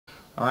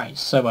Alright,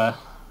 so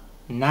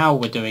now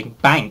we're doing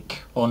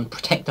bank on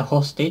protect the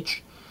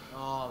hostage.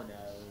 Oh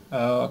no.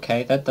 Oh,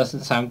 okay, that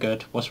doesn't sound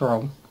good. What's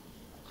wrong?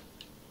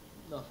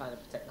 Not a fan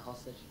of protect the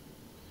hostage.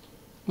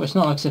 Well, it's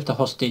not like as if the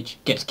hostage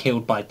gets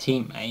killed by a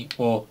teammate,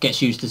 or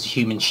gets used as a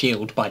human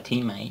shield by a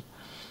teammate.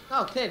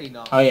 No, clearly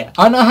not. Oh yeah.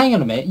 Oh no, hang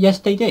on a minute. Yes,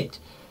 they did.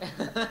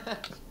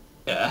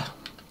 Yeah.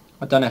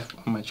 I don't know if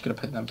I'm actually going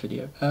to put that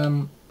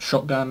video.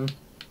 Shotgun.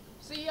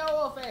 CEO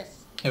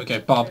office! Here we go,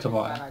 barbed Maybe a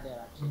wire. bad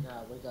idea, actually.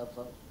 No, we go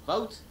for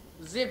vote.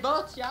 The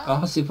vote, yeah?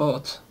 Oh, the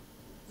vote.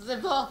 The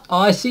vote. Oh,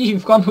 I see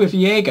you've gone with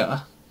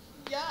Jaeger.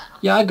 Yeah.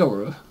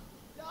 Jaeger.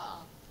 Yeah.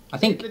 I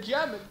think The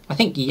German.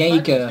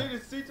 Jaeger. I a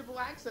suitable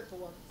accent for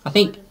once. I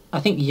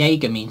think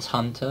Jaeger means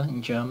hunter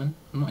in German.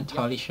 I'm not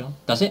entirely sure.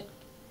 Does it?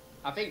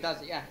 I think it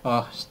does it, yeah.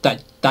 Oh, it's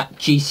that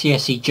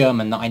GCSE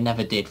German that I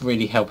never did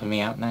really helping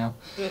me out now.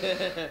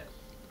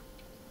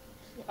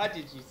 I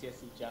did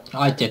GCSE German.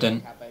 I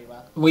didn't. Very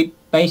well. We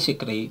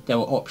basically, there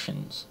were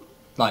options.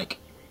 Like,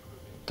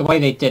 the way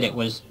they did it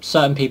was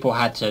certain people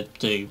had to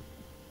do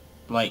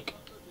like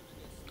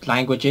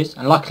languages,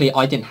 and luckily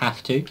I didn't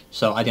have to,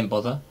 so I didn't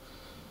bother.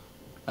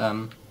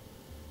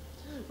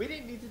 We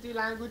didn't need to do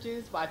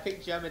languages, but I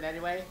picked German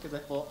anyway because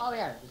I thought, oh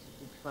yeah, this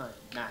will be fine.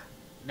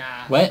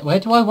 Nah. Where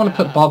do I want to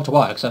put barbed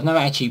wire? Because I've never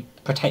actually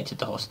protected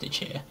the hostage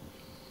here.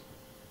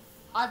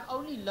 I've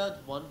only learned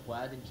one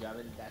word in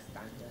German, and that's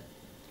danke.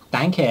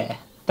 Danke.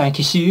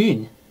 Danke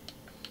schön.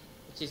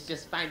 Which is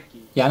just thank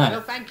you. Yeah, I know. I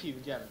know thank you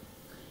in German.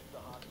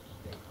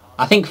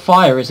 I think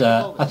fire is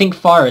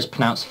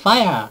pronounced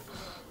fire.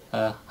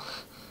 Fire!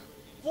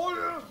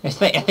 I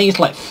think it's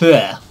like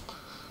Feuer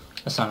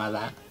or something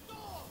like that.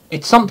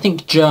 It's something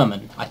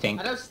German, I think.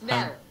 I know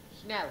schnell.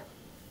 Schnell.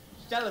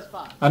 Schnell is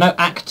fast. I know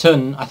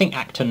Achtung. I think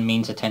Achtung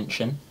means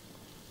attention.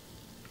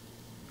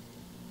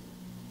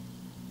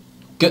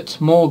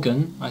 Gut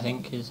Morgen, I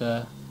think, is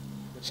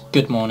it's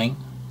good morning.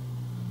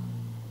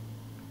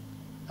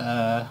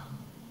 Oh,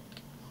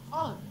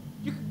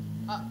 you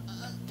can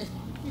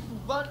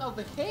run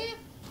over here?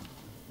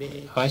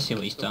 Oh, I see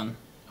what he's done.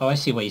 Oh, I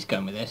see where he's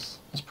going with this.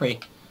 That's pretty...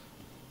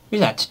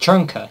 Who's that?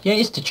 Tachanka. Yeah, it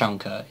is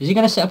Tachanka. Is he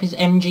going to set up his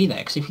MG there?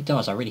 Because if he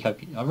does, I really hope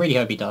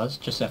he does.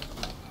 Just do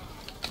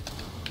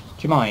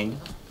you mind?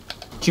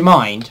 Do you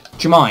mind?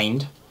 Do you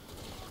mind?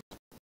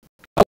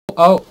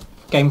 Oh,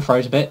 game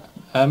froze a bit.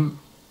 That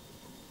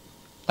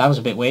was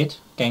a bit weird.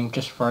 Game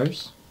just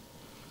froze.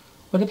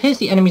 Well, it appears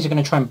the enemies are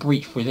going to try and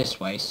breach through this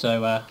way,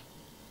 so,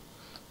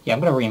 yeah, I'm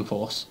going to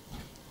reinforce.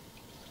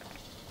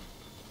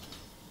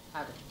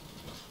 I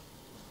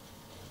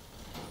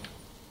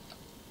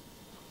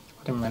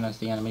didn't realise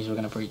the enemies were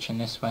going to breach in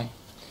this way.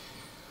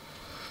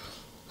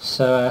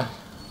 So,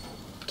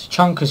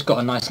 Tachanka's got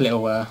a nice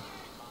little, I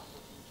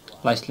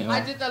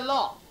did a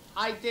lot.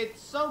 I did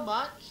so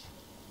much.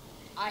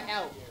 I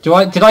helped.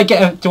 Did I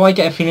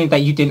get a feeling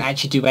that you didn't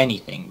actually do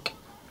anything?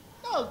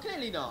 No,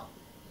 clearly not.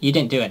 You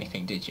didn't do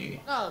anything, did you?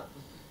 No.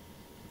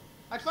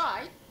 I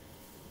tried.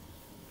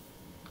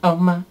 Oh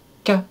my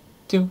god,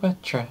 do I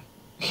try?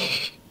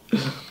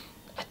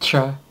 I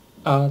try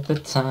all the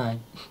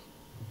time.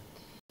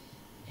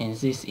 In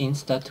this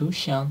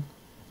institution.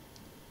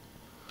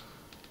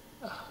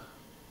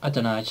 I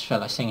don't know, I just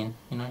felt like singing,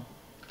 you know?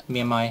 Me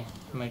and my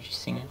emoji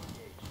singing.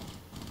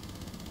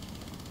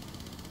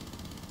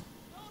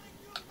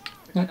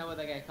 I know where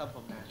they're going to come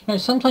from now. You know,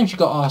 sometimes you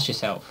got to ask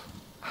yourself,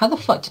 how the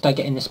fuck did I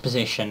get in this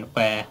position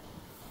where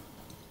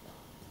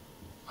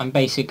I'm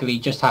basically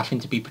just having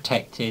to be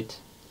protected?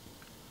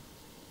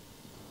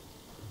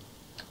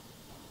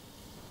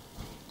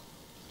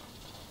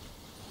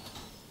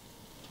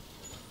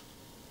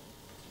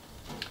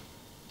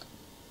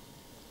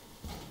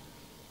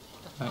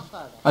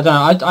 I don't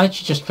know, I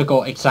actually just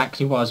forgot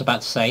exactly what I was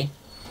about to say.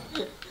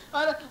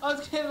 I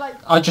was kind of like...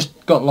 I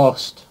just got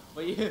lost.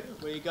 Were you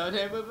going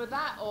over with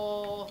that,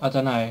 or...? I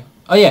don't know.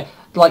 Oh yeah,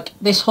 like,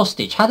 this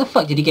hostage, how the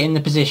fuck did he get in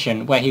the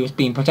position where he was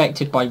being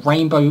protected by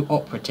rainbow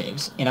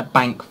operatives in a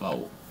bank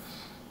vault?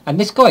 And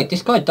this guy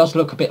does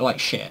look a bit like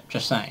shit,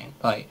 just saying.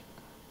 Like,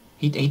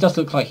 he does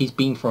look like he's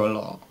been through a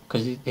lot,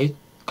 because his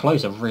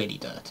clothes are really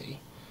dirty.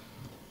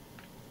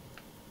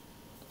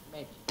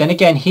 Maybe. Then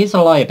again, he's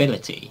a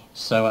liability,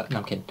 so, no,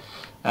 I'm kidding.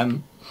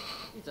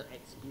 Please don't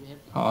execute him.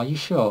 Oh, are you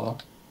sure?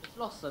 He's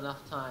lost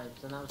enough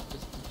times, and that was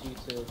just due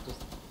to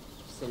just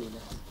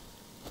silliness.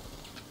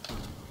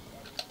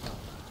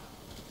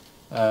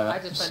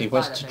 Let's see,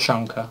 where's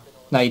Tachanka?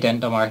 No, you didn't,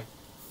 don't worry.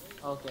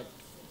 Oh, good.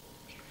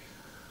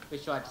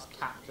 Pretty sure I just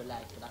capped the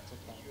leg, but that's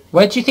okay.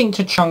 Where do you think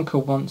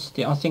Tachanka wants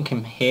the... I think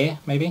him here,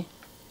 maybe?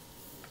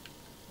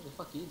 What the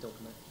fuck are you talking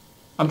about?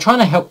 I'm trying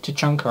to help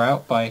Tachanka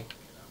out by...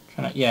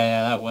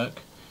 Yeah, that'll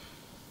work.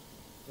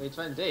 What are you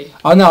trying to do?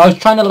 Oh no, I was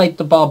trying to lay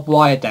the barbed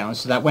wire down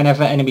so that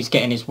whenever enemies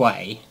get in his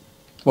way...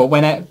 Well,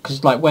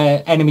 because like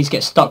where enemies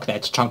get stuck there,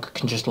 Tachanka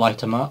can just light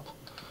them up.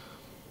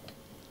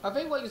 I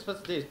think what you're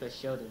supposed to do is put a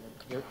shield in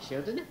him.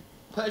 Shield in him?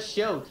 Put a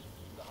shield.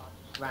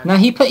 Now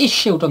he put his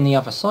shield on the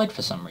other side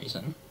for some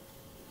reason.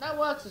 That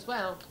works as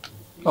well.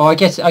 Oh, I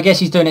guess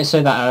he's doing it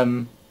so that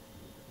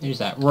who's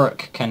that?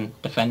 Rook can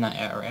defend that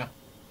area.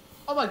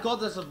 Oh my god,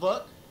 there's a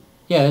book.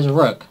 Yeah, there's a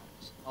rook.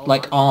 Oh,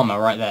 Like my armor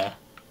right there.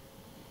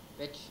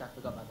 bitch, I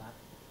forgot about that.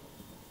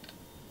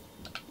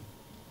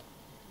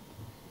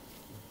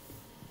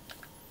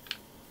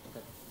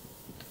 Okay.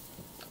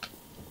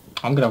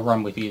 I'm gonna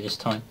run with you this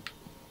time.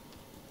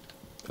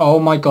 Oh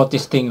my god,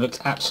 this thing looks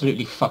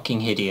absolutely fucking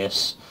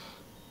hideous.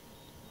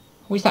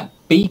 What is that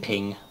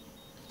beeping?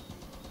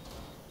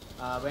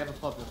 We have a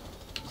problem.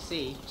 You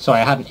see?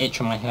 Sorry, I had an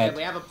itch on my Yeah, head.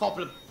 we have a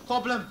problem.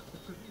 Problem!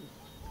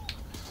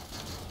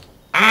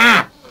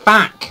 Ah!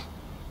 Fuck!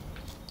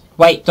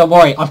 Wait, don't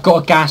worry, I've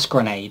got a gas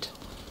grenade.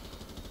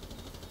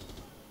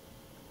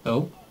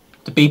 Oh,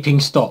 the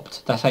beeping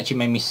stopped. That's actually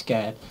made me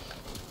scared.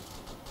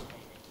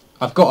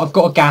 I've got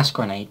a gas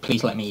grenade.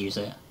 Please let me use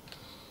it.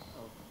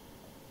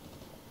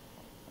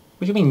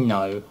 What do you mean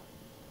no?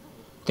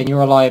 Then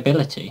you're a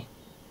liability.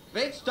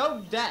 Bitch,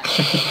 don't dare!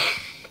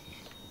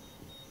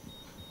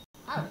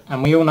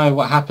 And we all know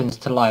what happens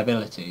to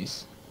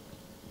liabilities.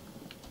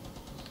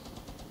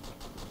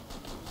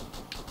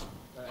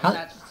 How?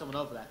 There's actually someone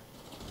over there.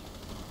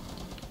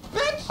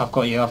 Bitch! I've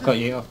got you, I've got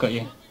you, I've got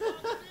you.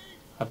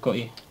 I've got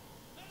you.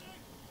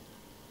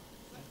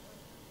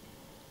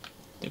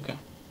 Okay.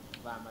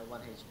 Wow, my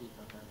 1 HP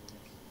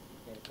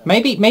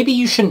can't. Maybe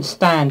you shouldn't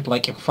stand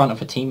like in front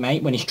of a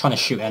teammate when he's trying to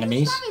shoot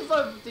enemies. I was standing in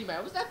front of the teammate.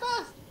 I was there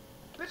first.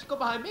 Bitch, go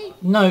behind me.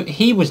 No,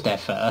 he was there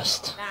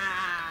first.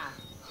 Nah.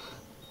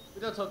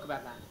 We don't talk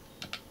about that.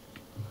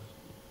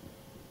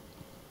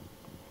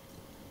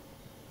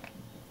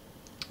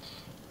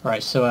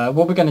 Right, so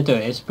what we're going to do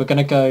is we're going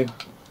to go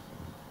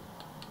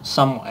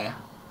somewhere.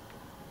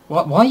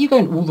 Why are you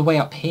going all the way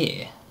up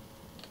here?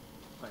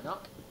 Might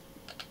not.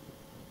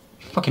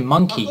 Fucking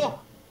monkey. Parkour.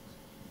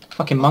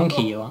 Fucking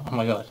monkey you are. Oh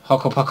my god.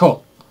 Parkour,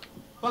 parkour.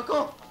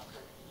 Parkour.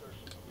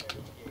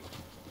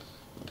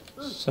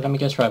 So let me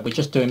guess right, we're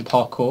just doing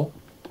parkour.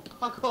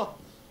 Parkour.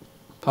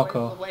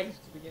 Parkour. Wait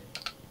to begin.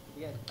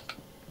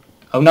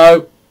 Oh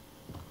no!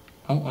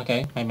 Oh,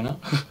 okay, maybe not.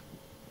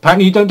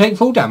 Apparently you don't take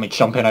full damage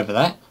jumping over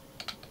that.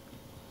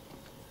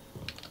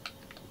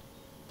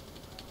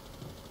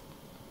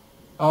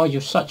 Oh,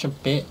 you're such a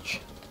bitch.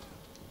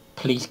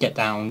 Please get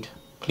downed.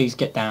 Please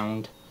get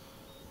downed.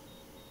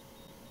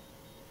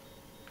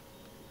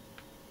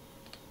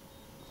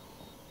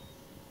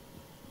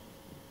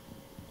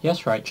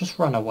 Yes, right, just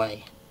run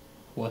away.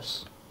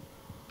 Wuss.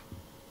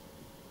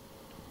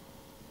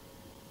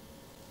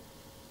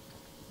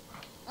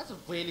 That's a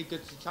really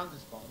good chunker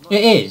spot.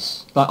 It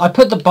is. Like, I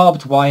put the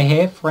barbed wire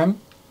here for him.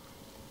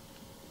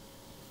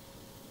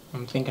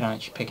 I'm thinking of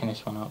actually picking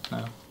this one up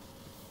now.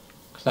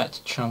 Because that's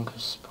a chunker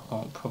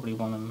spot. Probably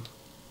one of them.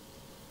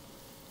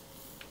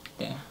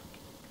 Yeah.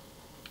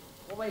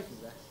 What wave is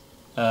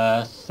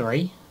this?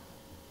 3.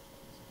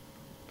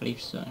 I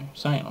believe so.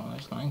 Something along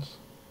those lines.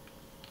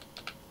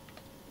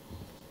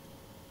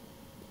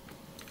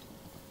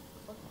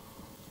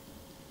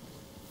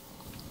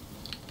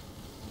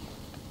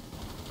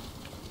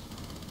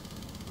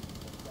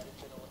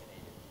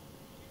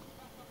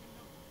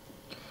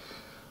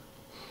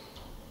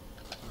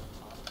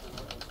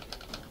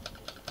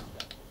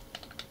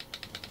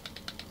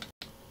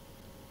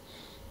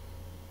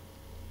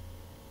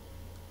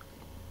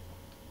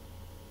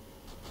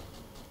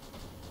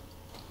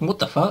 What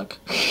the fuck?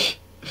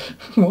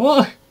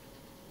 What?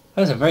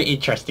 That was a very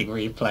interesting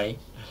replay.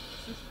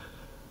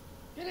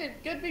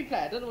 Good replay.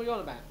 I don't know what you're on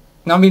about.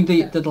 No, I mean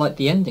the like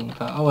the ending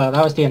part. Oh well,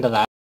 that was the end of that.